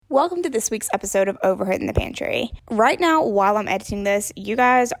Welcome to this week's episode of Overheard in the Pantry. Right now, while I'm editing this, you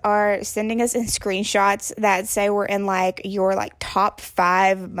guys are sending us in screenshots that say we're in your top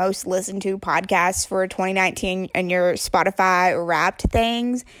 5 most listened to podcasts for 2019 and your Spotify Wrapped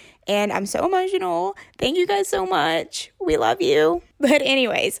things. And I'm so emotional. Thank you guys so much. We love you. But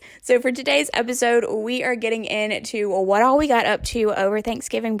anyways, so for today's episode, we are getting into what all we got up to over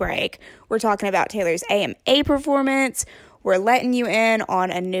Thanksgiving break. We're talking about Taylor's AMA performance. We're letting you in on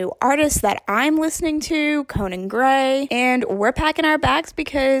a new artist that I'm listening to, Conan Gray, and we're packing our bags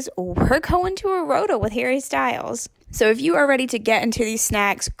because we're going to a rota with Harry Styles. So if you are ready to get into these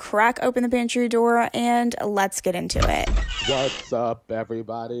snacks, crack open the pantry door and let's get into it. What's up,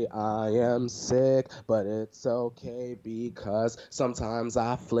 everybody? I am sick, but it's okay because sometimes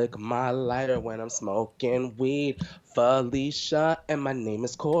I flick my lighter when I'm smoking weed. Felicia, and my name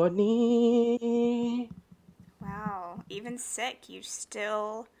is Courtney. Wow, even sick, you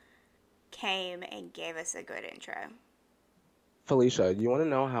still came and gave us a good intro. Felicia, you want to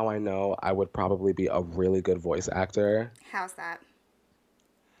know how I know I would probably be a really good voice actor? How's that?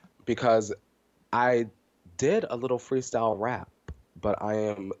 Because I did a little freestyle rap, but I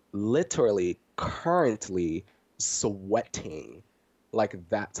am literally currently sweating.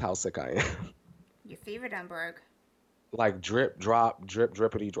 That's how sick I am. Your fever done broke. Drip, drop, drip,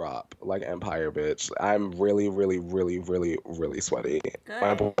 drippity drop, like Empire, bitch. I'm really, really, really, really, really sweaty. Good.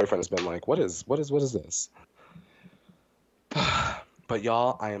 My boyfriend's been like, what is this? But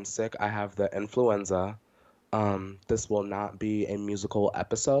y'all, I am sick. I have the influenza. This will not be a musical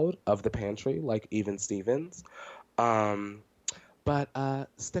episode of The Pantry like Even Stevens. But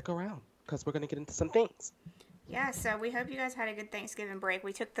stick around because we're going to get into some things. Yeah, so we hope you guys had a good Thanksgiving break.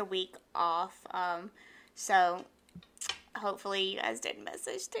 We took the week off, so hopefully you guys didn't miss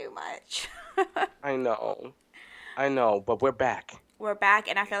us too much. I know, but we're back. We're back,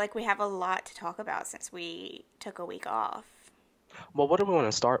 and I feel like we have a lot to talk about since we took a week off. Well, what do we want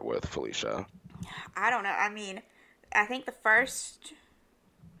to start with, Felicia? I don't know. I mean, I think the first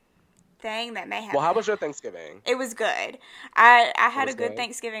thing that may have... Well, how was your Thanksgiving? It was good. I had a good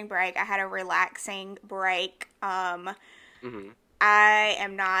Thanksgiving break. I had a relaxing break. I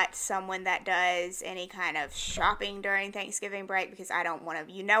am not someone that does any kind of shopping during Thanksgiving break because I don't want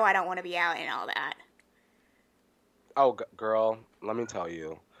to, I don't want to be out and all that. Oh, girl, let me tell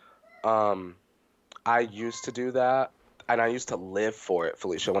you. I used to do that, and I used to live for it,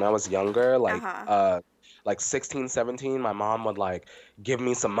 Felicia. When I was younger, 16, 17, my mom would, give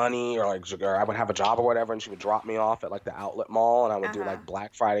me some money, or I would have a job or whatever, and she would drop me off at, the outlet mall, and I would do,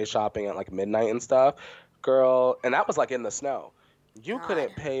 Black Friday shopping at, midnight and stuff. Girl, and that was, in the snow. You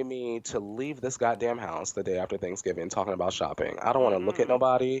couldn't pay me to leave this goddamn house the day after Thanksgiving talking about shopping. I don't want to look at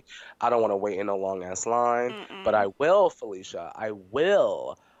nobody. I don't want to wait in a long-ass line. But I will, Felicia,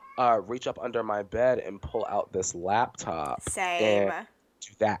 reach up under my bed and pull out this laptop. Same. And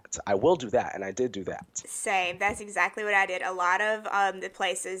do that. I will do that, and I did do that. Same. That's exactly what I did. A lot of the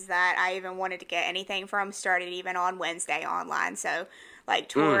places that I even wanted to get anything from started even on Wednesday online. So,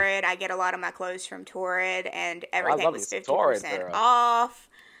 Torrid, I get a lot of my clothes from Torrid, and everything was 50% off.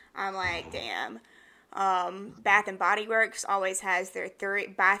 I'm like, damn. Bath and Body Works always has their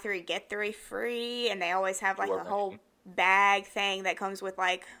buy 3 get 3 free, and they always have a whole bag thing that comes with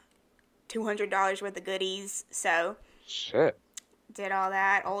 $200 worth of goodies. So shit. Did all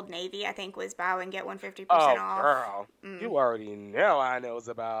that. Old Navy, I think, was buy one get one 50% off. Girl, you already know I knows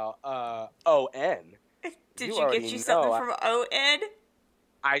about ON. Did you get you something from ON?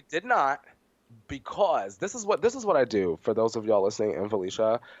 I did not, because this is what I do. For those of y'all listening, and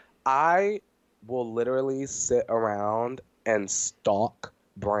Felicia, I will literally sit around and stalk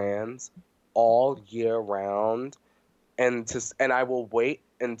brands all year round, and I will wait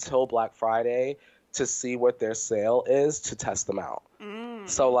until Black Friday to see what their sale is to test them out.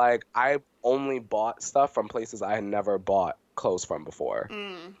 So I only bought stuff from places I had never bought clothes from before.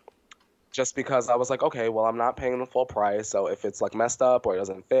 Just because I was like, okay, well, I'm not paying the full price, so if it's messed up or it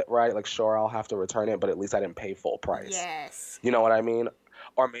doesn't fit right, sure, I'll have to return it, but at least I didn't pay full price. Yes. You know what I mean?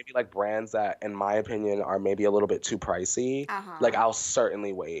 Or maybe brands that, in my opinion, are maybe a little bit too pricey. I'll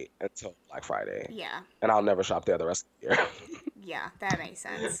certainly wait until Black Friday. Yeah. And I'll never shop there the rest of the year. Yeah, that makes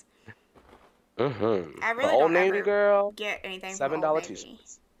sense. I really Old don't Navy, ever girl, get anything $7 from Old Navy.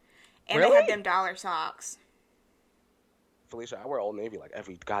 t-shirts. And really? They have them dollar socks. Felicia, I wear Old Navy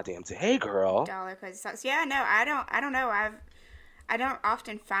every goddamn day. Hey, girl. Dollar crazy socks. Yeah, no, I don't know. I don't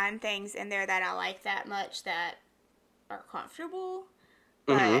often find things in there that I like that much that are comfortable.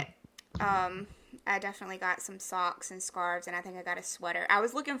 But I definitely got some socks and scarves, and I think I got a sweater. I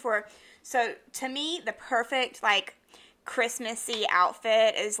was looking for, so to me, the perfect Christmassy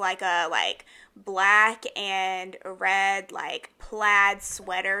outfit is like a black and red like plaid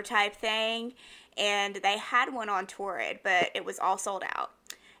sweater type thing, and they had one on Torrid, but it was all sold out.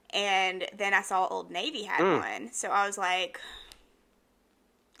 And then I saw Old Navy had one, so I was like,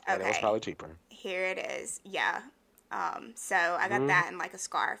 okay, and it was probably cheaper. Here it is, yeah. So I got that and like a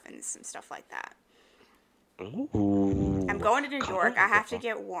scarf and some stuff like that. Ooh, I'm going to New York. I have to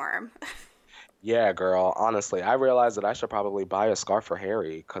get warm. Yeah, girl. Honestly, I realized that I should probably buy a scarf for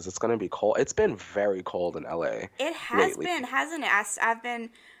Harry because it's gonna be cold. It's been very cold in LA. It has lately. been, hasn't it? I've been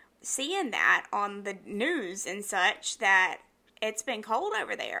seeing that on the news and such, that it's been cold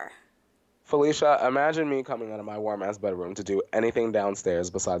over there. Felicia, imagine me coming out of my warm ass bedroom to do anything downstairs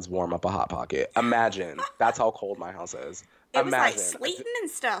besides warm up a Hot Pocket. Imagine. That's how cold my house is. It was like sleeting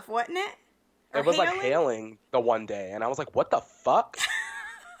and stuff, wasn't it? It was like hailing the one day, and I was like, what the fuck?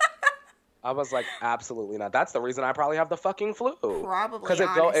 I was like, absolutely not. That's the reason I probably have the fucking flu. Probably, because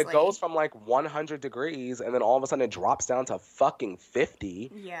it goes from like 100 degrees, and then all of a sudden it drops down to fucking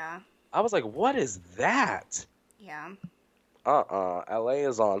 50. Yeah. I was like, what is that? Yeah. LA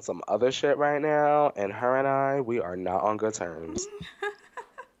is on some other shit right now, and her and I, we are not on good terms.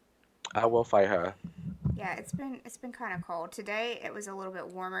 I will fight her. Yeah, it's been kind of cold. Today it was a little bit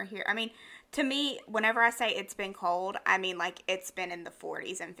warmer here. I mean, to me, whenever I say it's been cold, I mean like it's been in the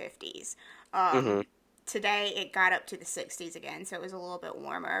 40s and 50s. Today it got up to the 60s again, so it was a little bit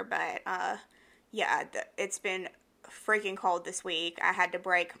warmer. But yeah, it's been freaking cold this week. I had to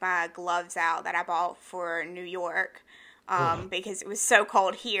break my gloves out that I bought for New York. Because it was so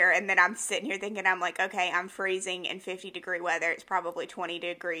cold here, and then I'm sitting here thinking, I'm like, okay, I'm freezing in 50-degree weather. It's probably 20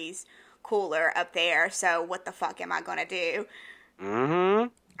 degrees cooler up there, so what the fuck am I gonna do? I'm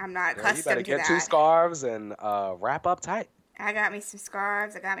not accustomed to that. You better get 2 scarves and wrap up tight. I got me some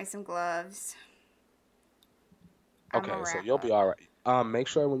scarves. I got me some gloves. Okay, so you'll be all right. Make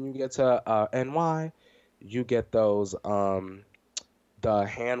sure when you get to NY, you get those the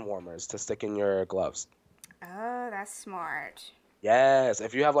hand warmers to stick in your gloves. Oh, that's smart. Yes,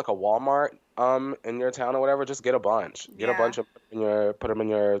 if you have like a Walmart in your town or whatever, just get a bunch. Get a bunch of put them in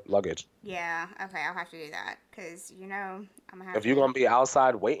your luggage. Yeah, okay, I'll have to do that because I'm gonna have. If you're gonna be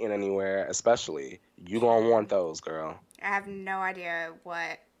outside waiting anywhere, especially, you gonna want those, girl. I have no idea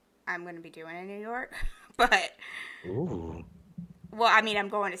what I'm gonna be doing in New York, but. Ooh. Well, I mean, I'm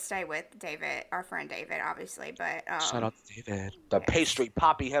going to stay with David, our friend David, obviously, but shout out to David, the pastry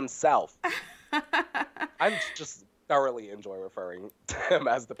poppy himself. I just thoroughly enjoy referring to him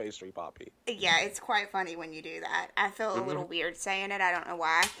as the pastry poppy. Yeah, it's quite funny when you do that. I feel a little weird saying it. I don't know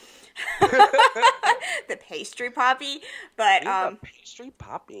why. The pastry poppy, but the pastry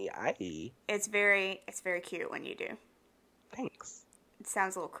poppy. It's very cute when you do. Thanks. It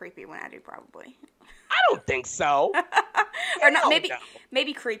sounds a little creepy when I do, probably. I don't think so. Or not?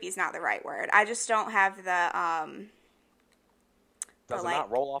 Maybe creepy is not the right word. I just don't have the Does it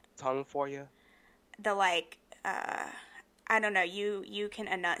not roll off the tongue for you? The I don't know, you can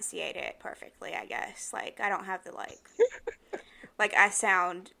enunciate it perfectly, I guess. Like, I don't have the like I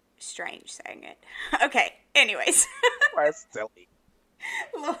sound strange saying it. Okay, anyways. That's silly.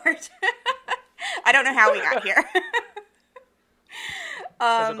 Lord. I don't know how we got here.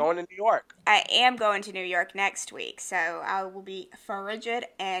 Because you're going to New York. I am going to New York next week, so I will be frigid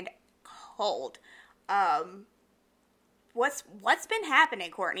and cold. What's been happening,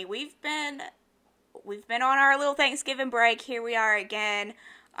 Courtney? We've been on our little Thanksgiving break. Here we are again.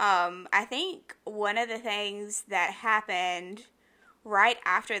 I think one of the things that happened right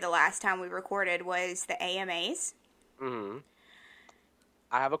after the last time we recorded was the AMAs. Mm-hmm.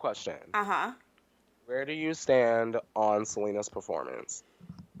 I have a question. Uh-huh. Where do you stand on Selena's performance?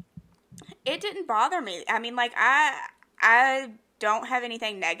 It didn't bother me. I mean, like, I don't have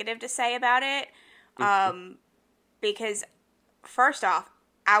anything negative to say about it. Because, first off,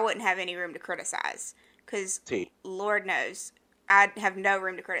 I wouldn't have any room to criticize. Because, Lord knows, I have no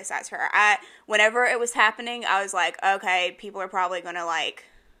room to criticize her. Whenever it was happening, I was like, okay, people are probably going to, like,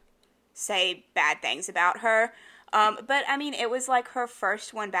 say bad things about her. But, I mean, it was, like, her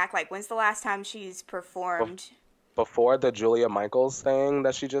first one back. Like, when's the last time she's performed? Before the Julia Michaels thing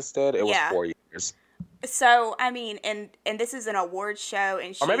that she just did, it was 4 years. So, I mean, and this is an awards show,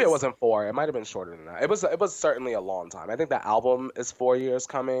 and or maybe it wasn't 4. It might have been shorter than that. It was certainly a long time. I think the album is 4 years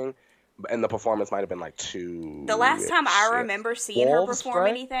coming, and the performance might have been like 2. The last time I remember seeing her perform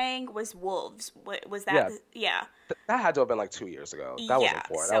anything was Wolves. Was that? Yeah. That had to have been like 2 years ago. That wasn't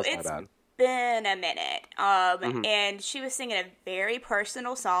 4. That was my bad. Been a minute. And she was singing a very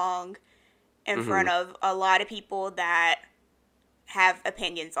personal song in front of a lot of people that have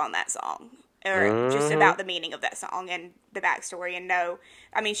opinions on that song. or just about the meaning of that song and the backstory. And no,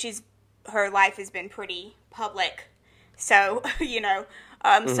 I mean, her life has been pretty public, so so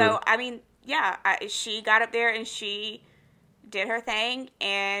I mean, yeah, she got up there and she did her thing,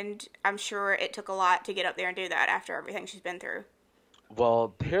 and I'm sure it took a lot to get up there and do that after everything she's been through.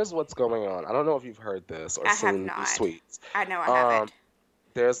 Well, here's what's going on. I don't know if you've heard this or seen these tweets. I know I haven't.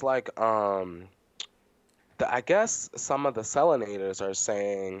 There's like I guess some of the Selenators are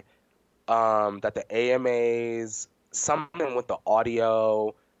saying that the AMAs, something with the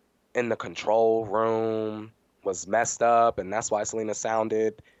audio in the control room was messed up, and that's why Selena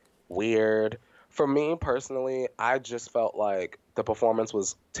sounded weird. For me personally, I just felt like the performance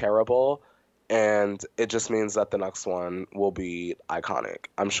was terrible, and it just means that the next one will be iconic.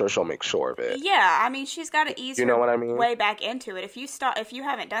 I'm sure she'll make sure of it. Yeah, I mean, she's got to ease her what I mean? way back into it. If you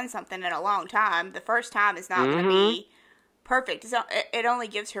haven't done something in a long time, the first time is not going to be perfect. So it only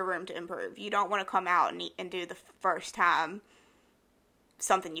gives her room to improve. You don't want to come out and do the first time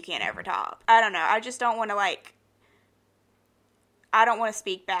something you can't ever top. I don't know. I just don't want to I don't want to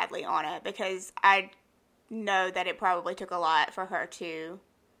speak badly on it, because I know that it probably took a lot for her to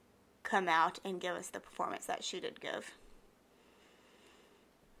come out and give us the performance that she did give.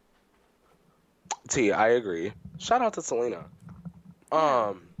 T, I agree. Shout out to Selena.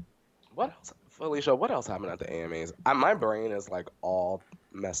 What else, Felicia? What else happened at the AMAs? My brain is like all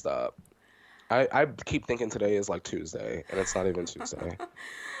messed up. I keep thinking today is like Tuesday, and it's not even Tuesday.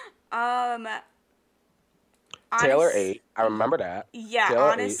 Taylor ate. I remember that. Yeah,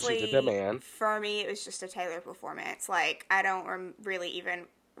 Taylor honestly, ate. She did the man. For me, it was just a Taylor performance. Like, I don't really even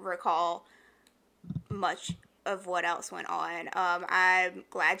recall much of what else went on. I'm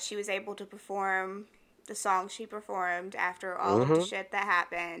glad she was able to perform the song she performed after all of the shit that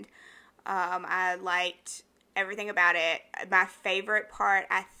happened. I liked everything about it. My favorite part,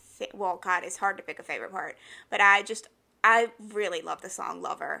 well, God, it's hard to pick a favorite part, but I really love the song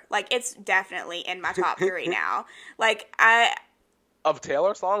Lover. Like, it's definitely in my top 3 now. Like, of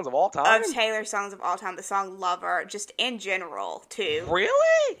Taylor songs of all time? Of Taylor songs of all time, the song Lover, just in general, too.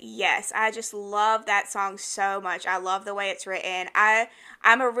 Really? Yes, I just love that song so much. I love the way it's written.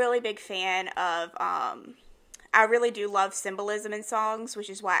 I'm a really big fan of, I really do love symbolism in songs, which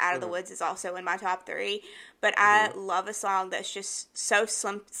is why Out of the Woods is also in my top 3. But I love a song that's just so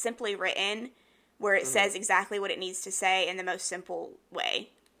simply written, where it says exactly what it needs to say in the most simple way.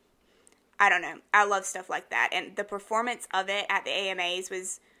 I don't know. I love stuff like that. And the performance of it at the AMAs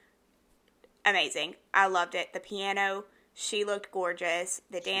was amazing. I loved it. The piano, she looked gorgeous.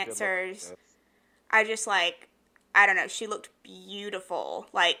 The dancers, I just I don't know, she looked beautiful.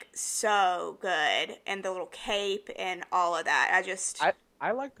 Like, so good. And the little cape and all of that.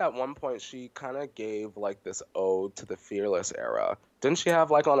 I like that one point she kind of gave like this ode to the Fearless era. Didn't she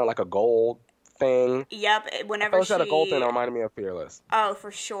have like on a gold thing? Yep. Whenever she had a gold thing that reminded me of Fearless. Oh,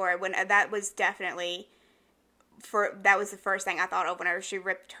 for sure. That was definitely that was the first thing I thought of whenever she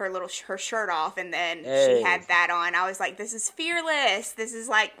ripped her shirt off and then she had that on. I was like, this is Fearless. This is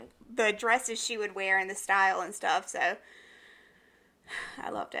like the dresses she would wear and the style and stuff. So I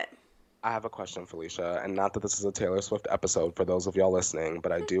loved it. I have a question, Felicia, and not that this is a Taylor Swift episode for those of y'all listening,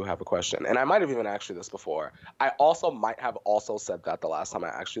 but I do have a question. And I might have even asked you this before. I also might have also said that the last time I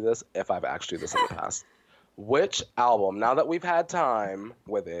asked you this, if I've asked you this in the past. Which album, now that we've had time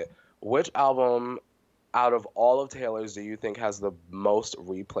with it, which album out of all of Taylor's do you think has the most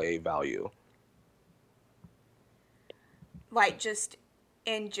replay value? Like, just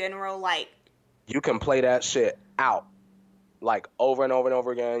in general, like... You can play that shit out. Like, over and over and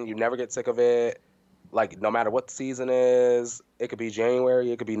over again. You never get sick of it. Like, no matter what the season is, it could be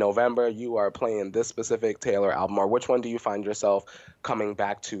January, it could be November, you are playing this specific Taylor album. Or which one do you find yourself coming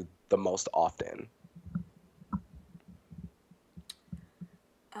back to the most often?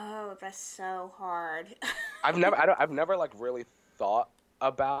 Oh, that's so hard. I've never like really thought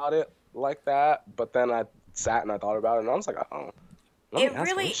about it like that, but then I sat and I thought about it, and I was like, oh, let me ask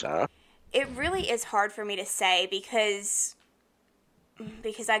Felicia. It really is hard for me to say because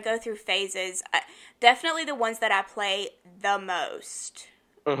I go through phases. Definitely the ones that I play the most,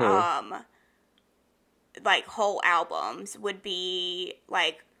 like whole albums, would be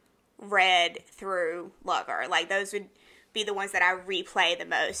like Red through Lover. Like, those would be the ones that I replay the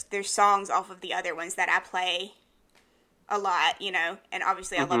most. There's songs off of the other ones that I play a lot, and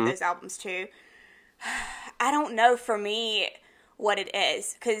obviously I love those albums too. I don't know for me what it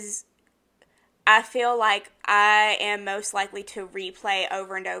is, because I feel like I am most likely to replay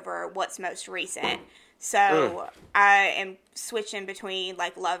over and over what's most recent. So I am switching between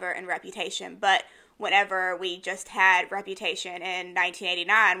like Lover and Reputation. But whenever we just had Reputation in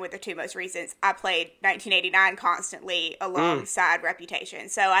 1989 with the two most recents, I played 1989 constantly alongside Reputation.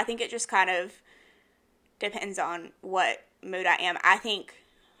 So I think it just kind of depends on what mood I am. I think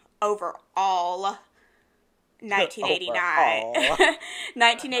overall 1989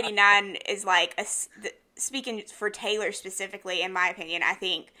 1989 is like speaking for Taylor specifically, in my opinion, I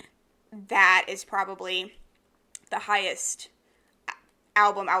think that is probably the highest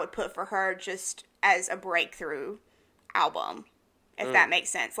album I would put for her, just as a breakthrough album, if that makes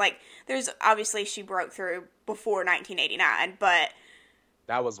sense. Like, there's obviously she broke through before 1989, but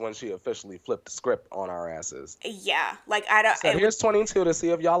that was when she officially flipped the script on our asses. Yeah, like I don't. So here's 22 to see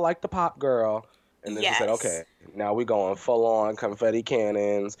if y'all like the pop girl. And then she said, "Okay, now we going full on confetti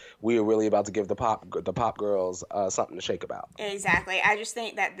cannons. We are really about to give the pop girls something to shake about." Exactly. I just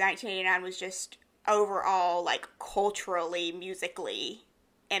think that 1989 was just overall, like, culturally, musically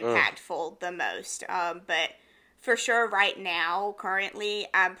impactful the most. But for sure, right now, currently,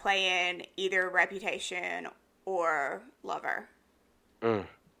 I'm playing either Reputation or Lover.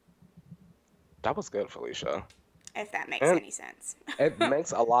 That was good, Felicia. If that makes any sense. It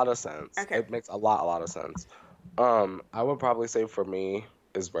makes a lot of sense. Okay. It makes a lot of sense. I would probably say for me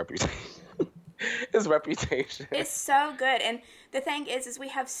is Reputation. Is Reputation. It's so good. And the thing is we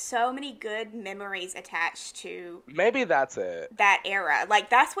have so many good memories attached to maybe that's it. That era. Like,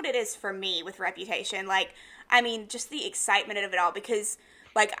 that's what it is for me with Reputation. Like, I mean, just the excitement of it all, because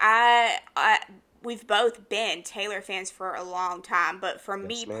like we've both been Taylor fans for a long time, but for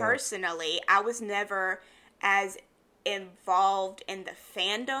me personally, I was never as involved in the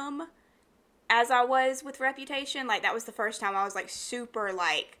fandom as I was with Reputation. Like, that was the first time I was, like, super,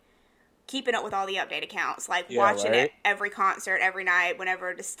 like, keeping up with all the update accounts, like, watching it every concert, every night,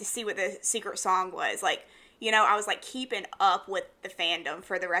 whenever, just to see what the secret song was. Like, you know, I was, like, keeping up with the fandom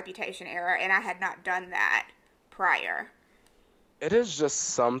for the Reputation era, and I had not done that prior. It is just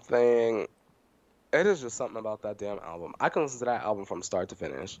something about that damn album. I can listen to that album from start to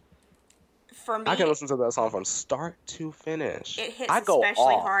finish. For me, I can listen to that song from start to finish. It hits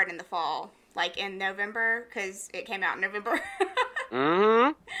especially hard in the fall, like in November, because it came out in November.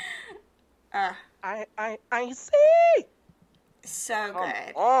 I see. So Come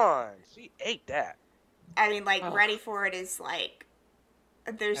good. on, she ate that. I mean, like, Ready for It is like,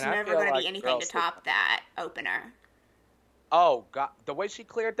 there's never going to be anything to top that opener. Oh God, the way she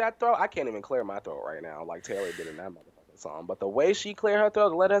cleared that throat, I can't even clear my throat right now, like Taylor did in that motherfucking song. But the way she cleared her throat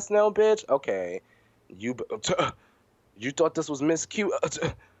to let us know, bitch. Okay, you thought this was Miss Q.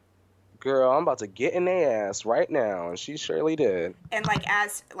 Girl, I'm about to get in their ass right now, and she surely did. And, like,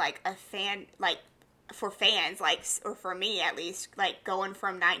 as, like, a fan, like, for fans, like, or for me at least, like, going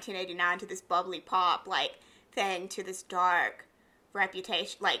from 1989 to this bubbly pop, like, thing to this dark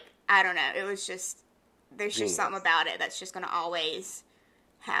Reputation, like, I don't know, it was just, there's just something about it that's just going to always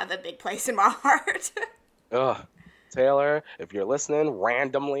have a big place in my heart. Ugh. Taylor, if you're listening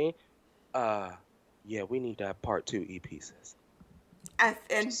randomly, yeah, we need that part 2 EP-sis.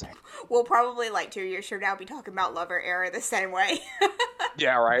 And we'll probably, like, 2 years from now be talking about Lover era the same way.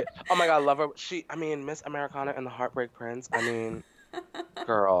 Yeah, right. Oh my God, Lover. Miss Americana and the Heartbreak Prince. I mean,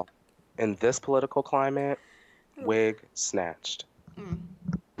 girl, in this political climate, wig snatched.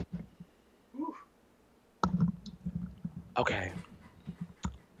 Okay.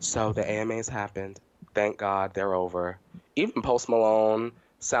 So the AMAs happened. Thank God they're over. Even Post Malone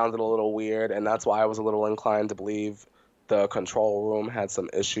sounded a little weird, and that's why I was a little inclined to believe the control room had some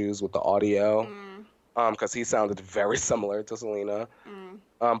issues with the audio. Because he sounded very similar to Selena.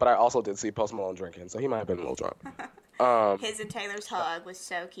 But I also did see Post Malone drinking, so he might have been a little drunk. His and Taylor's hug was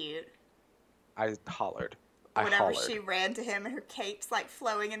so cute. I hollered. Whenever she ran to him and her cape's, like,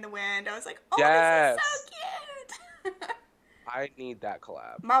 flowing in the wind, I was like, oh, yes. This is so cute. I need that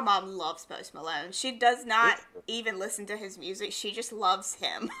collab. My mom loves Post Malone. She does not even listen to his music. She just loves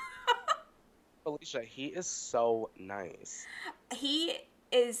him. Felicia, he is so nice. He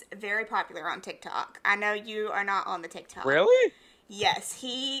is very popular on TikTok. I know you are not on the TikTok. Really? Yes,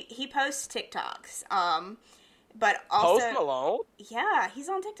 he posts TikToks. But also Post Malone? Yeah, he's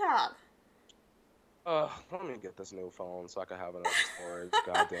on TikTok. Let me get this new phone so I can have enough storage.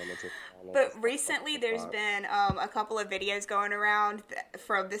 God damn it. But recently there's been a couple of videos going around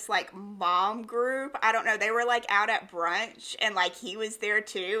from this, like, mom group. I don't know, they were, like, out at brunch, and, like, he was there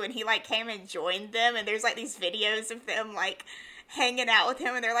too, and he, like, came and joined them, and there's, like, these videos of them, like, hanging out with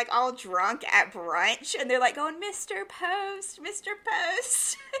him, and they're, like, all drunk at brunch, and they're, like, going, Mr. Post, Mr.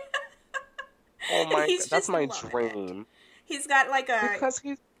 Post. Oh my, that's my dream. He's got, like, because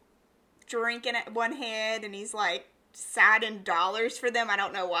he's drinking at one hand, and he's, like, signing dollars for them. I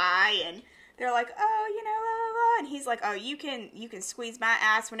don't know why. And they're like, oh, you know, blah, blah, blah. And he's like, oh, you can squeeze my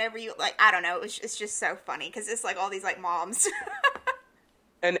ass whenever you, like, I don't know. It's just so funny because it's like all these, like, moms.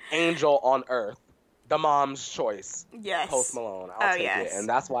 An angel on earth. The mom's choice. Yes. Post Malone. I'll take it. And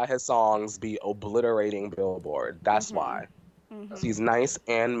that's why his songs be obliterating Billboard. That's why. He's nice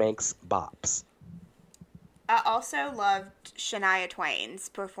and makes bops. I also loved Shania Twain's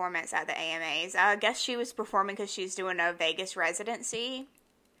performance at the AMAs. I guess she was performing because she's doing a Vegas residency.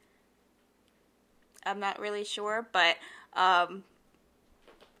 I'm not really sure, but I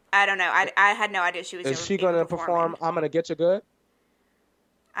don't know. I had no idea she was. Is she going to perform I'm Gonna Get You Good?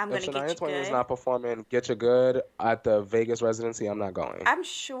 I'm Gonna Get You Good. If Shania Twain is not performing Get You Good at the Vegas residency, I'm not going. I'm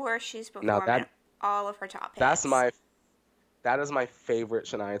sure she's performing all of her top hits. That is my favorite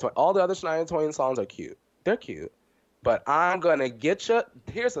Shania Twain. All the other Shania Twain songs are cute. They're cute. But I'm Gonna Get You.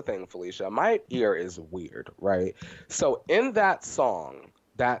 Here's the thing, Felicia. My ear is weird, right? So in that song,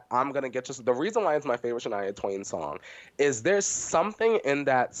 that I'm Gonna Get You, the reason why it's my favorite Shania Twain song is there's something in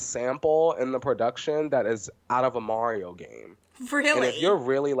that sample in the production that is out of a Mario game. Really? And if you're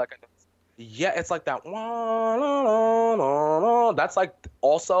really like it's like that. That's like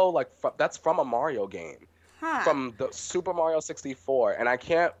also like that's from a Mario game. From the Super Mario 64, and I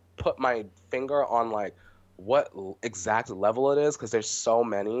can't put my finger on like what exact level it is because there's so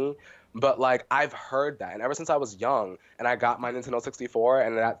many, but like I've heard that, and ever since I was young and I got my Nintendo 64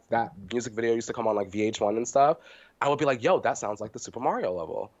 and that music video used to come on like VH1 and stuff, I would be like, yo, that sounds like the Super Mario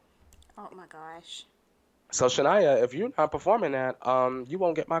level. Oh my gosh. So Shania, if you're not performing that, you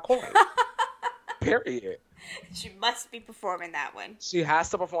won't get my coin. Period. She must be performing that one. She has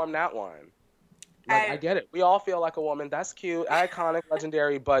to perform that one. Like, I get it. We all feel like a woman. That's cute, iconic,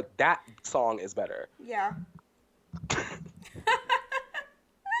 legendary, but that song is better. Yeah.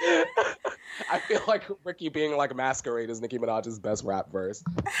 I feel like Ricky being like Masquerade is Nicki Minaj's best rap verse.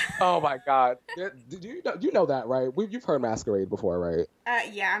 Oh my God. You know that, right? You've heard Masquerade before, right?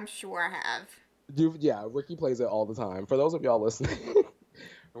 Yeah, I'm sure I have. Ricky plays it all the time. For those of y'all listening,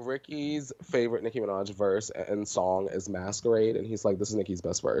 Ricky's favorite Nicki Minaj verse and song is Masquerade, and he's like, this is Nicki's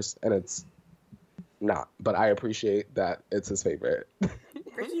best verse, and it's not, but I appreciate that it's his favorite.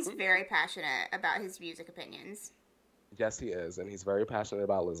 Ricky's very passionate about his music opinions. Yes, he is, and he's very passionate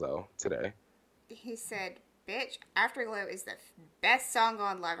about Lizzo today. He said, bitch, Afterglow is the best song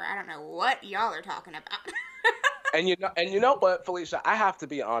on Lover. I don't know what y'all are talking about. And you know what, Felicia? I have to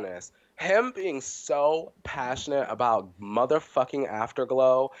be honest. Him being so passionate about motherfucking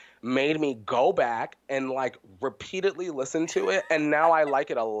Afterglow made me go back and like repeatedly listen to it, and now I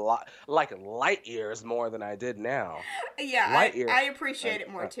like it a lot, like light years more than I did now. Yeah, I appreciate it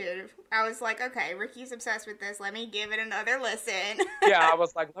more too. I was like, okay, Ricky's obsessed with this. Let me give it another listen. Yeah, I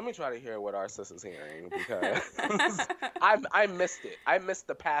was like, let me try to hear what our sis is hearing because I missed it. I missed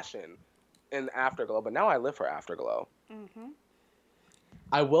the passion in Afterglow, but now I live for Afterglow. Mm-hmm.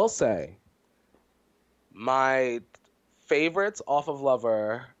 I will say, my favorites off of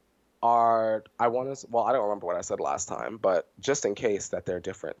Lover are, I don't remember what I said last time, but just in case that they're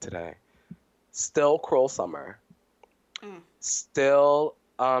different today. Still Cruel Summer. Still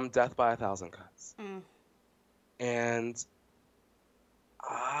Death by a Thousand Cuts. And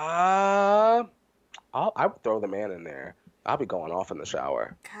I would throw The Man in there. I'll be going off in the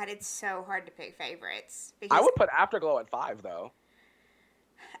shower. God, it's so hard to pick favorites. I would put Afterglow at 5, though.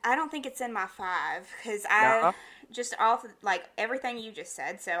 I don't think it's in my 5, because just off, like, everything you just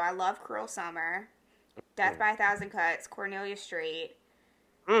said. So I love Cruel Summer, Death by a Thousand Cuts, Cornelia Street,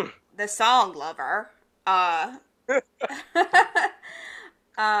 the song Lover, I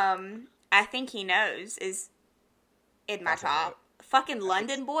Think He Knows is in my top. Fucking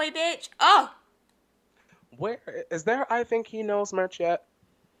London Boy, bitch. Oh! Where is there I Think He Knows merch yet?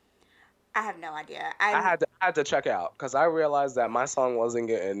 I have no idea. I had to check out because I realized that my song wasn't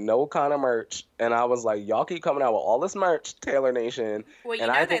getting no kind of merch, and I was like, y'all keep coming out with all this merch, Taylor Nation. Well, you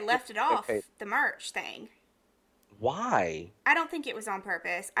know they left it off, the merch thing. Why? I don't think it was on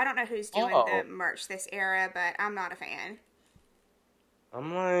purpose. I don't know who's doing the merch this era, but I'm not a fan.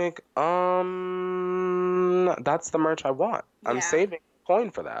 I'm like, that's the merch I want. Yeah. I'm saving a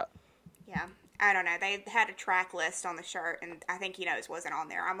coin for that. Yeah. I don't know. They had a track list on the shirt, and I Think He Knows wasn't on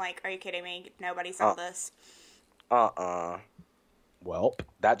there. I'm like, are you kidding me? Nobody saw this. Well,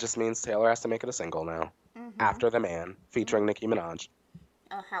 that just means Taylor has to make it a single now. After the Man, featuring Nicki Minaj.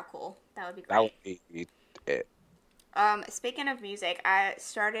 Oh, how cool. That would be great. That would be it. Speaking of music, I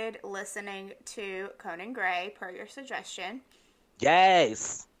started listening to Conan Gray, per your suggestion.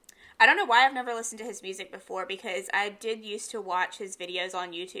 Yes! I don't know why I've never listened to his music before, because I did used to watch his videos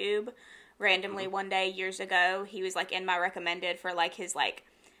on YouTube randomly one day years ago. He was like in my recommended for like his like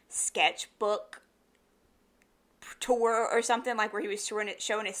sketchbook tour or something, like where he was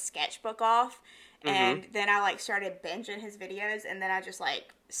showing his sketchbook off. And then I like started binging his videos, and then I just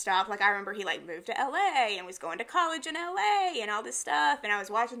like stopped. Like I remember he like moved to LA and was going to college in LA and all this stuff, and I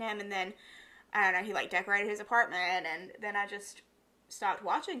was watching him, and then I don't know, he like decorated his apartment, and then I just stopped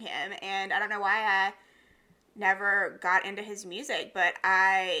watching him, and I don't know why I never got into his music, but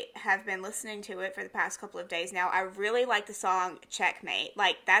I have been listening to it for the past couple of days now. I really like the song Checkmate.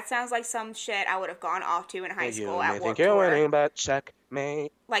 Like, that sounds like some shit I would have gone off to in high school at Warped Tour. You're winning, but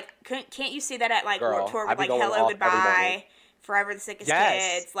checkmate. Like, can't you see that at, like, Warped Tour with, like, Hello, Goodbye, Forever the Sickest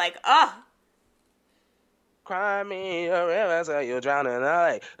Kids? Like, Cry me a river so you drown in the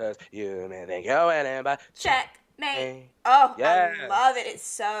lake, 'cause you may think you're winning, but Checkmate. Oh, yes. I love it. It's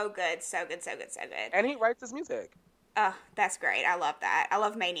so good. So good, so good, so good. And he writes his music. Oh, that's great. I love that. I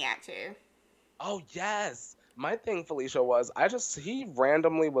love Maniac, too. Oh, yes. My thing, Felicia, was he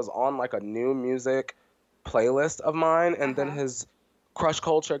randomly was on, like, a new music playlist of mine, and then his Crush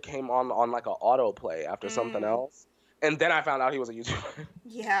Culture came on like, an autoplay after something else. And then I found out he was a YouTuber.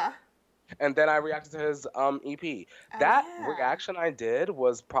 Yeah. And then I reacted to his EP. That reaction I did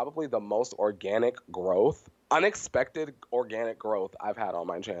was probably the most unexpected organic growth I've had on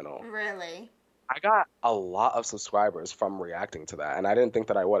my channel. Really? I got a lot of subscribers from reacting to that, and I didn't think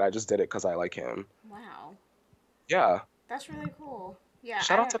that I would. I just did it because I like him. Wow. Yeah. That's really cool. Yeah.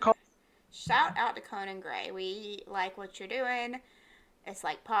 Shout out to Conan Gray. We like what you're doing. It's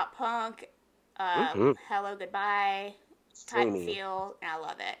like pop punk, Hello, Goodbye type feel, and I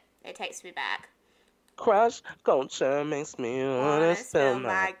love it. It takes me back. Crush Culture makes me wanna spill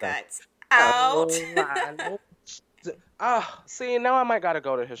my guts out. See, now I might gotta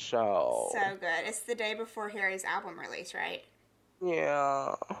go to his show. So good. It's the day before Harry's album release, right?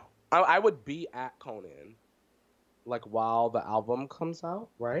 Yeah. I would be at Conan, like, while the album comes out,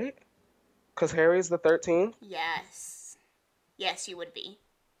 right? Because Harry's the 13th? Yes. Yes, you would be.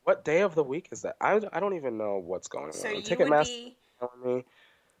 What day of the week is that? I don't even know what's going on. So you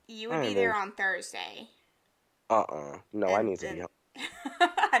would be there on Thursday. No, I need to be home.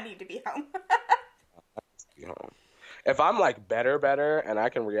 I need to be home. If I'm like better and I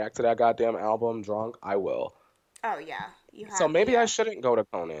can react to that goddamn album drunk, I will. Oh yeah. So maybe I shouldn't go to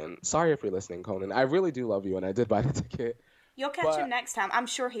Conan. Sorry if you're listening, Conan. I really do love you, and I did buy the ticket. You'll catch him next time. I'm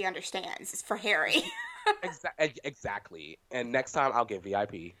sure he understands. It's for Harry. Exactly. And next time I'll get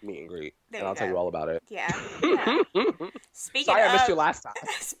VIP meet and greet, and I'll tell you all about it. Yeah. Sorry, I missed you last time.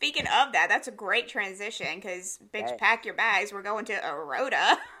 Speaking of that, that's a great transition, because, bitch, pack your bags. We're going to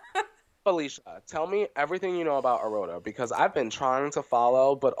Arota. Felicia, tell me everything you know about Arota, because I've been trying to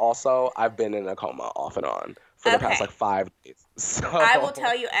follow, but also I've been in a coma off and on for the past, like, 5 days. So I will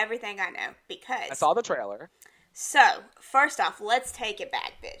tell you everything I know, because I saw the trailer. So, first off, let's take it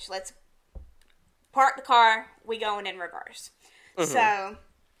back, bitch. Let's park the car. We going in reverse. So,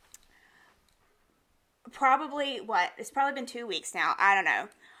 it's probably been 2 weeks now. I don't know.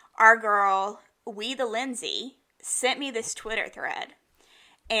 Our girl, We the Lindsay, sent me this Twitter thread.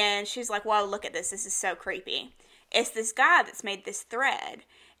 And she's like, whoa, look at this. This is so creepy. It's this guy that's made this thread.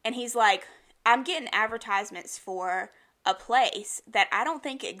 And he's like, I'm getting advertisements for a place that I don't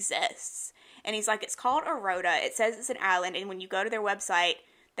think exists. And he's like, it's called Arota. It says it's an island. And when you go to their website,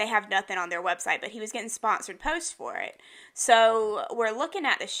 they have nothing on their website. But he was getting sponsored posts for it. So we're looking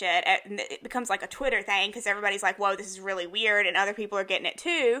at this shit. And it becomes like a Twitter thing, because everybody's like, whoa, this is really weird. And other people are getting it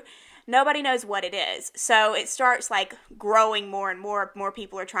too. Nobody knows what it is. So it starts like growing more and more. More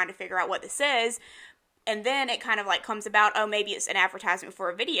people are trying to figure out what this is. And then it kind of like comes about, oh, maybe it's an advertisement for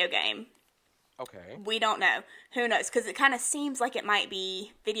a video game. Okay. We don't know. Who knows? Because it kind of seems like it might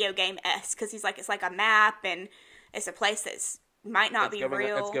be video game-esque. Because he's like, it's like a map, and it's a place that's might not be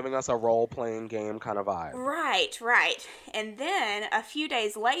real. It's giving us a role-playing game kind of vibe. Right. And then a few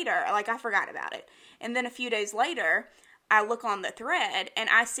days later, like, I forgot about it. And then a few days later, I look on the thread, and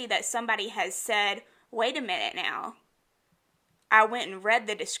I see that somebody has said, wait a minute now. I went and read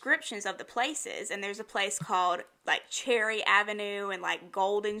the descriptions of the places, and there's a place called, like, Cherry Avenue and, like,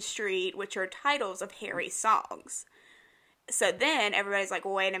 Golden Street, which are titles of Harry's songs. So then everybody's like,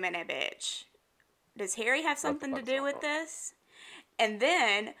 wait a minute, bitch. Does Harry have something to do with this? And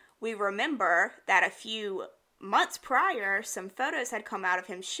then we remember that a few months prior, some photos had come out of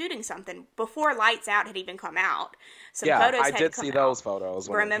him shooting something before Lights Out had even come out. I did see those photos.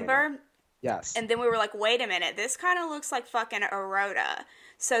 Remember? Yes. And then we were like, wait a minute, this kind of looks like fucking Arota.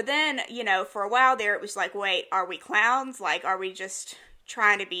 So then, for a while there, it was like, wait, are we clowns? Like, are we just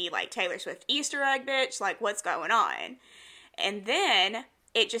trying to be like Taylor Swift Easter egg, bitch? Like, what's going on? And then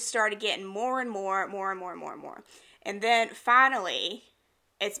it just started getting more and more. And then finally,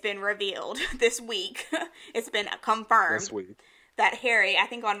 it's been revealed this week. It's been confirmed This week. that Harry, I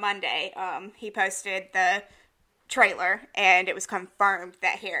think on Monday, he posted the trailer, and it was confirmed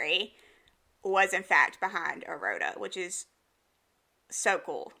that Harry was in fact behind Arota, which is so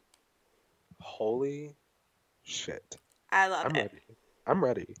cool. Holy shit. I love it. Ready. I'm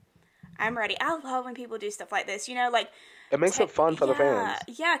ready. I'm ready. I love when people do stuff like this, you know, like... It makes it fun for the fans.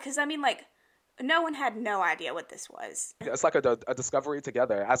 Yeah, because, I mean, like, no one had no idea what this was. It's like a discovery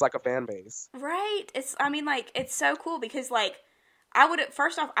together as, like, a fan base. Right? I mean, like, it's so cool because, like, I would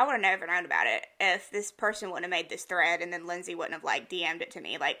have never known about it if this person wouldn't have made this thread and then Lindsay wouldn't have, like, DM'd it to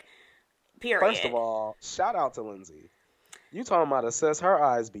me, like, period. First of all, shout out to Lindsay. You talking about a sis, her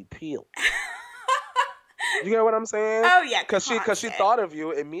eyes be peeled. You get what I'm saying? Oh, yeah. Because she thought of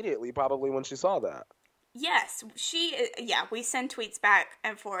you immediately, probably, when she saw that. Yes. We send tweets back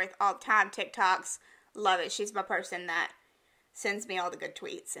and forth all the time, TikToks. Love it. She's my person that sends me all the good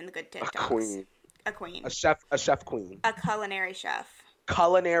tweets and the good TikToks. A queen. A chef queen. A culinary chef.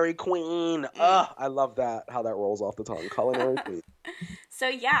 Culinary queen. I love that, how that rolls off the tongue. Culinary queen. So,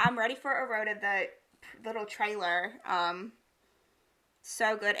 yeah, I'm ready for Arota, the little trailer.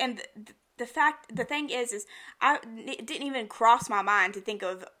 So good. And the thing is it didn't even cross my mind to think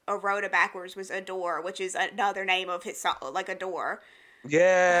of Arota backwards was Adore, which is another name of his song, like Adore.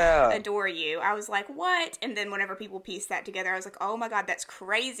 Yeah. Adore You. I was like, what? And then whenever people pieced that together, I was like, oh my God, that's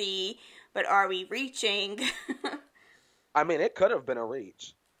crazy. But are we reaching? I mean, it could have been a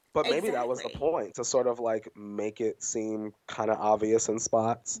reach. But maybe that was the point, to sort of, like, make it seem kind of obvious in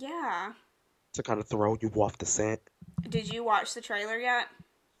spots. Yeah. To kind of throw you off the scent. Did you watch the trailer yet?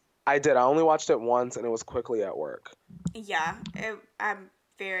 I did. I only watched it once, and it was quickly at work. Yeah. I'm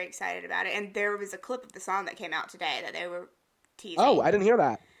very excited about it. And there was a clip of the song that came out today that they were teasing. Oh, I didn't hear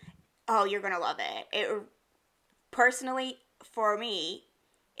that. Oh, you're going to love it. Personally, for me,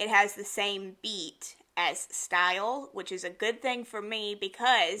 it has the same beat as Style, which is a good thing for me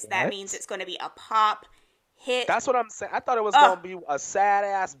because that means it's going to be a pop hit. That's what I'm saying. I thought it was going to be a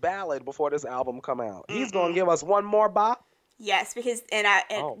sad-ass ballad before this album come out. He's going to give us one more bop? Yes, because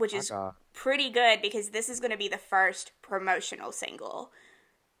which is pretty good because this is going to be the first promotional single.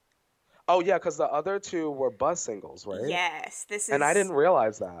 Oh yeah, because the other two were buzz singles, right? Yes, and I didn't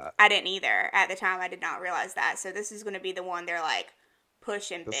realize that. I didn't either at the time. I did not realize that. So this is going to be the one they're like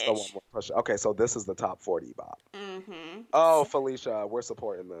pushing. This is the one we're pushing. Okay, so this is the top 40 bop. Mm-hmm. Oh, Felicia, we're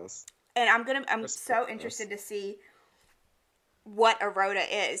supporting this. And I'm so interested to see what Arota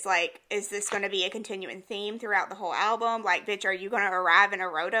is. Like, is this going to be a continuing theme throughout the whole album? Like, bitch, are you going to arrive in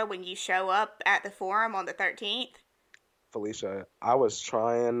Arota when you show up at the Forum on the 13th? Felicia, I was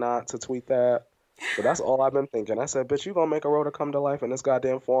trying not to tweet that, but that's all I've been thinking. I said, bitch, you going to make Arota come to life in this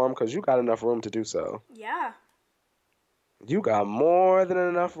goddamn Forum because you got enough room to do so. Yeah. You got more than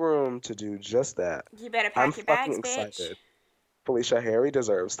enough room to do just that. You better pack your bags, bitch. I'm excited. Felicia, Harry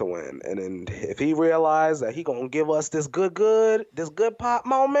deserves to win. And then if he realized that he gonna give us this good pop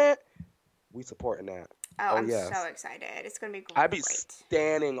moment, we supporting that. Oh, I'm so excited. It's gonna be great. I'd be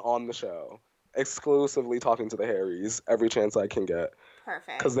standing on the show, exclusively talking to the Harrys every chance I can get.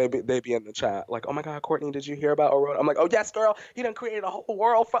 Perfect. Because they be in the chat like, oh my God, Courtney, did you hear about Arota? I'm like, oh yes, girl, he done created a whole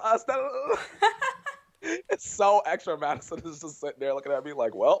world for us. It's so extra. Madison is just sitting there looking at me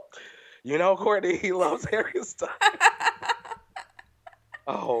like, well, you know, Courtney, he loves Harry's stuff.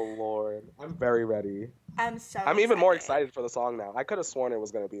 Oh, Lord. I'm very ready. I'm even more excited for the song now. I could have sworn it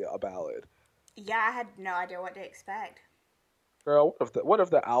was going to be a ballad. Yeah, I had no idea what to expect. Girl, what if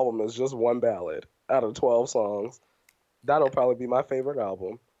the album is just one ballad out of 12 songs? That'll probably be my favorite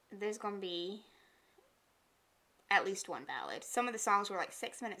album. There's going to be at least one ballad. Some of the songs were like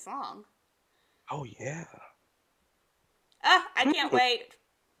 6 minutes long. Oh, yeah. I can't wait.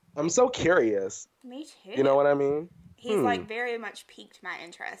 I'm so curious. Me too. You know what I mean? He's like very much piqued my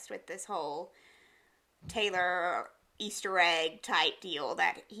interest with this whole Taylor Easter egg type deal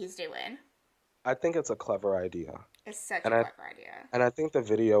that he's doing. I think it's a clever idea. It's such a clever idea. And I think the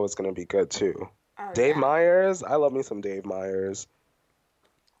video is going to be good too. Oh, Dave Meyers, I love me some Dave Meyers.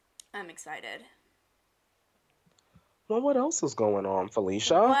 I'm excited. Well, what else is going on,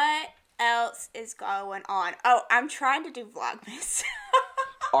 Felicia? What else is going on? Oh, I'm trying to do Vlogmas.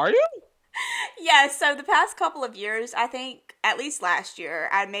 Are you? Yeah, so the past couple of years, I think, at least last year,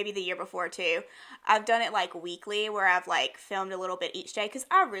 maybe the year before too, I've done it like weekly where I've like filmed a little bit each day because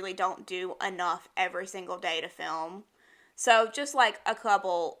I really don't do enough every single day to film. So just like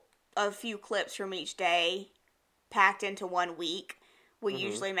a few clips from each day packed into 1 week will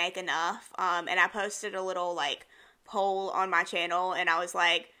usually make enough. And I posted a little like poll on my channel and I was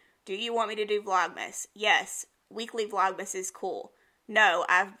like, do you want me to do Vlogmas? Yes, weekly Vlogmas is cool. No,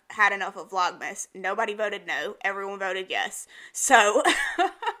 I've had enough of Vlogmas. Nobody voted no. Everyone voted yes. So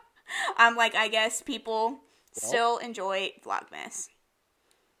I'm like, I guess people still enjoy Vlogmas.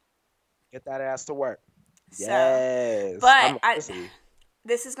 Get that ass to work. So, Yes. but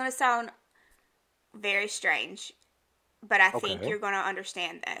this is going to sound very strange, but I think you're going to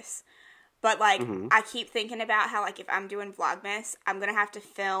understand this. But, like, I keep thinking about how, like, if I'm doing Vlogmas, I'm going to have to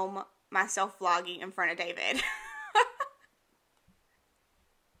film myself vlogging in front of David.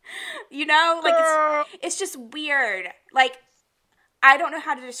 You know? Like, it's just weird. Like, I don't know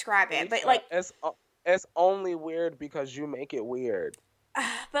how to describe it, but, like... It's only weird because you make it weird.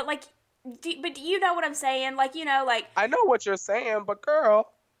 But, like... do you know what I'm saying? Like, you know, like... I know what you're saying, but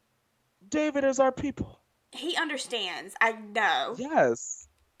girl, David is our people. He understands. I know. Yes.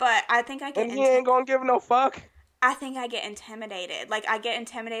 But I think I get... And he ain't gonna give no fuck. I think I get intimidated. Like, I get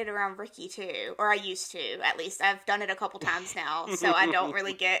intimidated around Ricky, too. Or I used to, at least. I've done it a couple times now, so I don't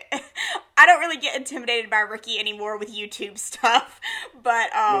really get... I don't really get intimidated by Ricky anymore with YouTube stuff. But,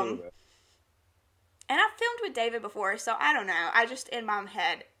 and I've filmed with David before, so I don't know. I just, in my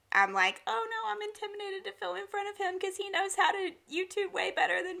head... I'm like, oh no, I'm intimidated to film in front of him because he knows how to YouTube way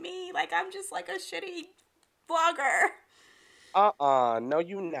better than me. Like, I'm just like a shitty vlogger. No,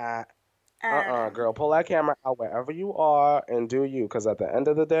 you not. Girl, pull that camera out wherever you are and do you, because at the end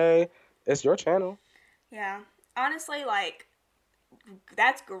of the day, it's your channel. Yeah. Honestly, like,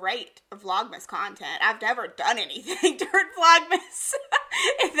 that's great Vlogmas content. I've never done anything during Vlogmas.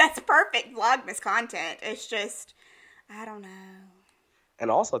 If that's perfect Vlogmas content, it's just, I don't know. And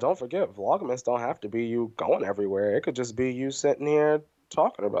also, don't forget, Vlogmas don't have to be you going everywhere. It could just be you sitting here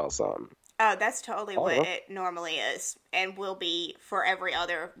talking about something. Oh, that's totally what it normally is, and will be for every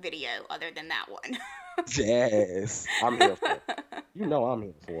other video other than that one. Yes, I'm here for it. You know I'm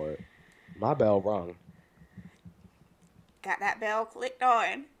here for it. My bell rung. Got that bell clicked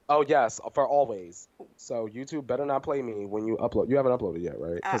on. Oh, yes, for always. So YouTube better not play me when you upload. You haven't uploaded yet,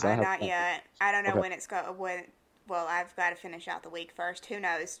 right? Not yet. I don't know when it's going. Well, I've got to finish out the week first. Who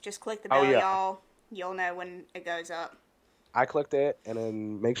knows? Just click the bell, y'all. You'll know when it goes up. I clicked it, and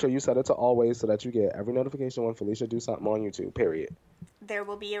then make sure you set it to always so that you get every notification when Felicia do something on YouTube, period. There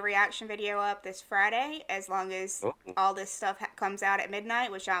will be a reaction video up this Friday, as long as all this stuff comes out at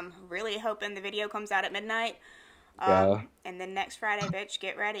midnight, which I'm really hoping the video comes out at midnight. And then next Friday, bitch,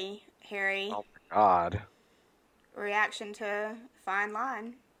 get ready. Harry. Oh, my God. Reaction to Fine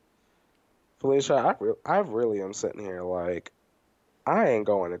Line. Felicia, I really am sitting here like, I ain't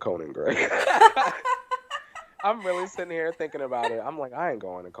going to Conan Gray. I'm really sitting here thinking about it. I'm like, I ain't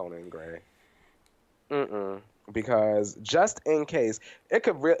going to Conan Gray. Because just in case,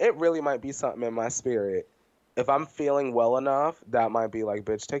 it really might be something in my spirit. If I'm feeling well enough, that might be like,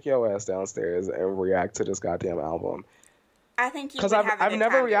 bitch, take your ass downstairs and react to this goddamn album. I think you would have a good I've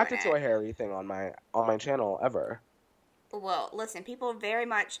never time reacted doing to a Harry thing on my channel ever. Well, listen, people very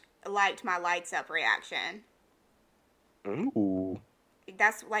much liked my lights up reaction. Ooh.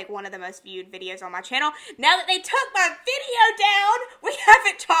 That's like one of the most viewed videos on my channel. Now that they took my video down, we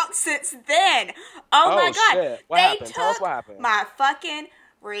haven't talked since then. Oh my God. Shit. What happened? Tell us what happened. My fucking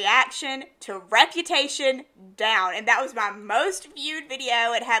reaction to Reputation down. And that was my most viewed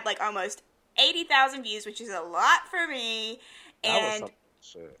video. It had like almost 80,000 views, which is a lot for me. And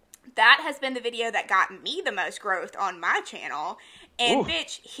that has been the video that got me the most growth on my channel. And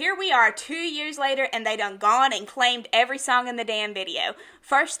bitch, here we are 2 years later, and they done gone and claimed every song in the damn video.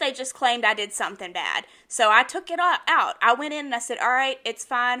 First, they just claimed I did something bad. So I took it out. I went in and I said, all right, it's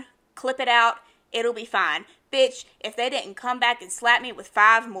fine. Clip it out. It'll be fine. Bitch, if they didn't come back and slap me with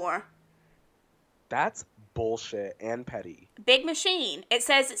 5 more. That's bullshit and petty. Big Machine. It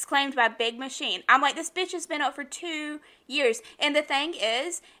says it's claimed by Big Machine. I'm like, this bitch has been up for 2 years. And the thing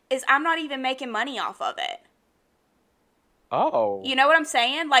is I'm not even making money off of it. Oh. You know what I'm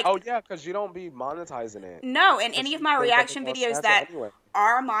saying? Like, oh, yeah, because you don't be monetizing it. No, and any of my reaction videos that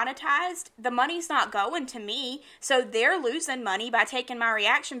are monetized, the money's not going to me. So they're losing money by taking my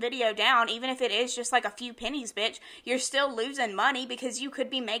reaction video down. Even if it is just like a few pennies, bitch, you're still losing money because you could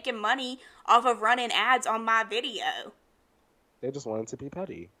be making money off of running ads on my video. They just wanted to be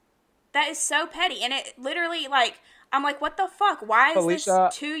petty. That is so petty. And it literally, like, I'm like, what the fuck? Why is Felicia,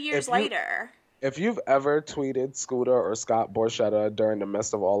 this 2 years later? If you've ever tweeted Scooter or Scott Borchetta during the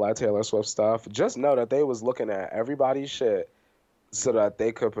midst of all that Taylor Swift stuff, just know that they was looking at everybody's shit so that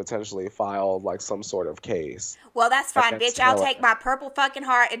they could potentially file like some sort of case. Well, that's fine, bitch. I'll take my purple fucking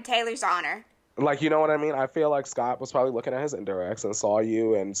heart in Taylor's honor. Like, you know what I mean? I feel like Scott was probably looking at his indirects and saw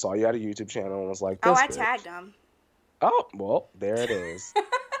you at a YouTube channel and was like, this I bitch. tagged him. Oh, well, there it is.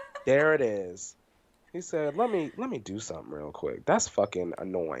 There it is. He said, let me do something real quick. That's fucking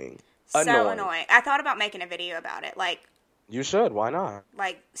annoying. So annoying. I thought about making a video about it. Like, you should. Why not?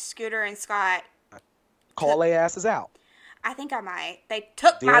 Like Scooter and Scott. Call their asses out. I think I might. They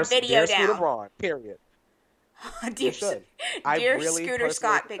took my video down. Scooter Braun, period. Dear really Scooter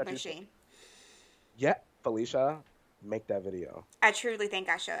Scott Big Machine. Yeah, Felicia, make that video. I truly think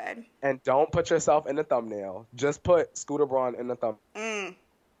I should. And don't put yourself in the thumbnail. Just put Scooter Braun in the thumbnail.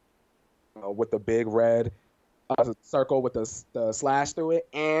 With the big red circle with the slash through it,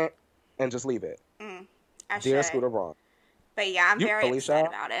 and just leave it. Dear Scooter Braun. But yeah, I'm very upset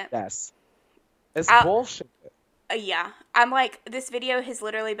about it. Yes. It's bullshit. Yeah. I'm like, this video has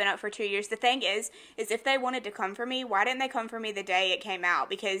literally been up for 2 years. The thing is if they wanted to come for me, why didn't they come for me the day it came out?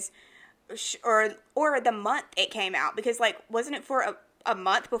 Because, or the month it came out? Because, like, wasn't it for a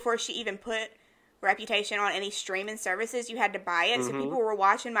month before she even put Reputation on any streaming services? You had to buy it. So people were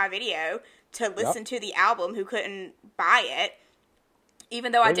watching my video to listen to the album who couldn't buy it.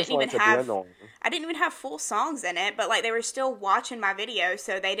 Even though I didn't even have full songs in it, but like they were still watching my video,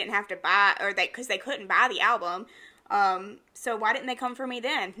 so they didn't have to buy, or because they couldn't buy the album. So why didn't they come for me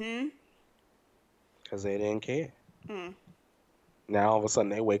then? Because they didn't care. Now all of a sudden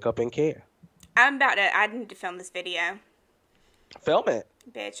they wake up and care. I need to film this video. Film it,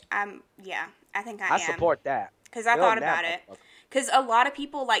 bitch. I think I am. I support that. Because I thought about it. Because a lot of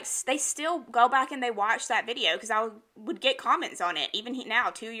people, like, they still go back and they watch that video. Because I would get comments on it. Even now,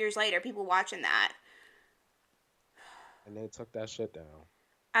 2 years later, people watching that. And they took that shit down.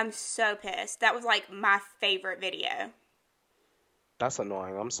 I'm so pissed. That was, like, my favorite video. That's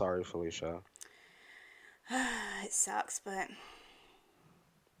annoying. I'm sorry, Felicia. It sucks, but,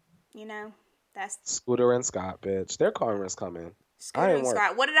 you know, that's... Scooter and Scott, bitch. Their karma's coming. Scooter and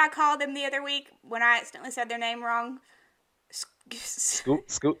Scott. What did I call them the other week when I accidentally said their name wrong? Scootin'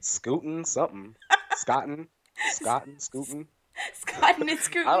 something. Scottin', scootin'. Scottin' and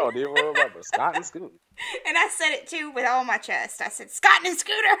Scootin'. I don't even remember. Scottin' Scootin'. And I said it too with all my chest. I said Scottin' and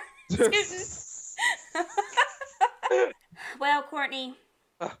Scooter. Scootin'. Well, Courtney,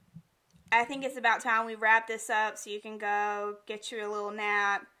 I think it's about time we wrap this up so you can go get you a little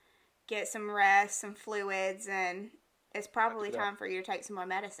nap, get some rest, some fluids, and it's probably time for you to take some more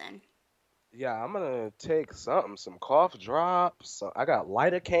medicine. Yeah, I'm going to take some cough drops. So I got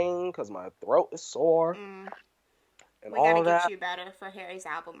lidocaine because my throat is sore. And we got to get you better for Harry's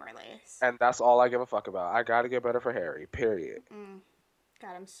album release. And that's all I give a fuck about. I got to get better for Harry, period.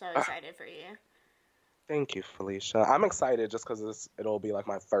 God, I'm so excited for you. Thank you, Felicia. I'm excited just because it'll be like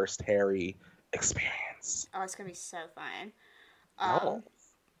my first Harry experience. Oh, it's going to be so fun.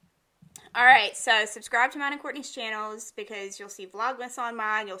 All right, so subscribe to mine and Courtney's channels because you'll see Vlogmas on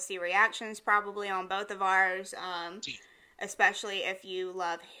mine. You'll see reactions probably on both of ours, especially if you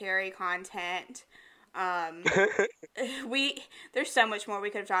love Harry content. There's so much more we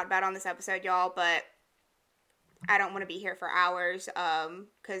could have talked about on this episode, y'all, but I don't want to be here for hours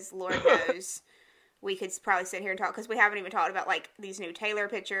because Lord knows we could probably sit here and talk because we haven't even talked about like these new Taylor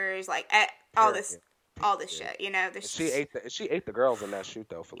pictures, like all this shit, you know. She ate the girls in that shoot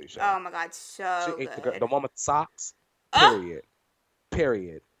though, Felicia. Oh my God, so she good. Ate the one with the socks.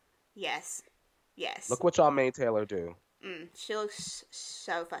 Period. Yes. Look what y'all made Taylor do. She looks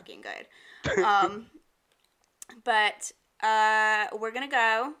so fucking good. But we're gonna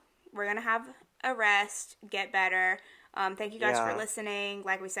go. We're gonna have a rest, get better. Thank you guys for listening.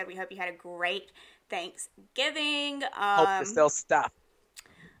 Like we said, we hope you had a great Thanksgiving. Hope you're still stuffed.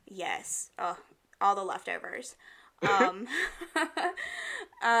 Yes. Oh, all the leftovers.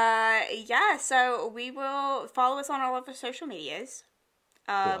 So we will follow us on all of our social medias.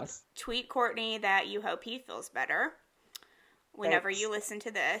 Tweet Courtney that you hope he feels better whenever you listen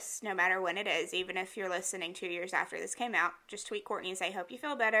to this, no matter when it is, even if you're listening 2 years after this came out. Just tweet Courtney and say, hope you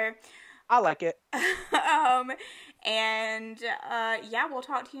feel better. I like it. We'll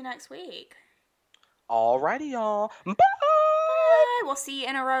talk to you next week. Alrighty, y'all. Bye. Bye. We'll see you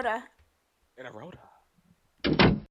in a rota. In a rota.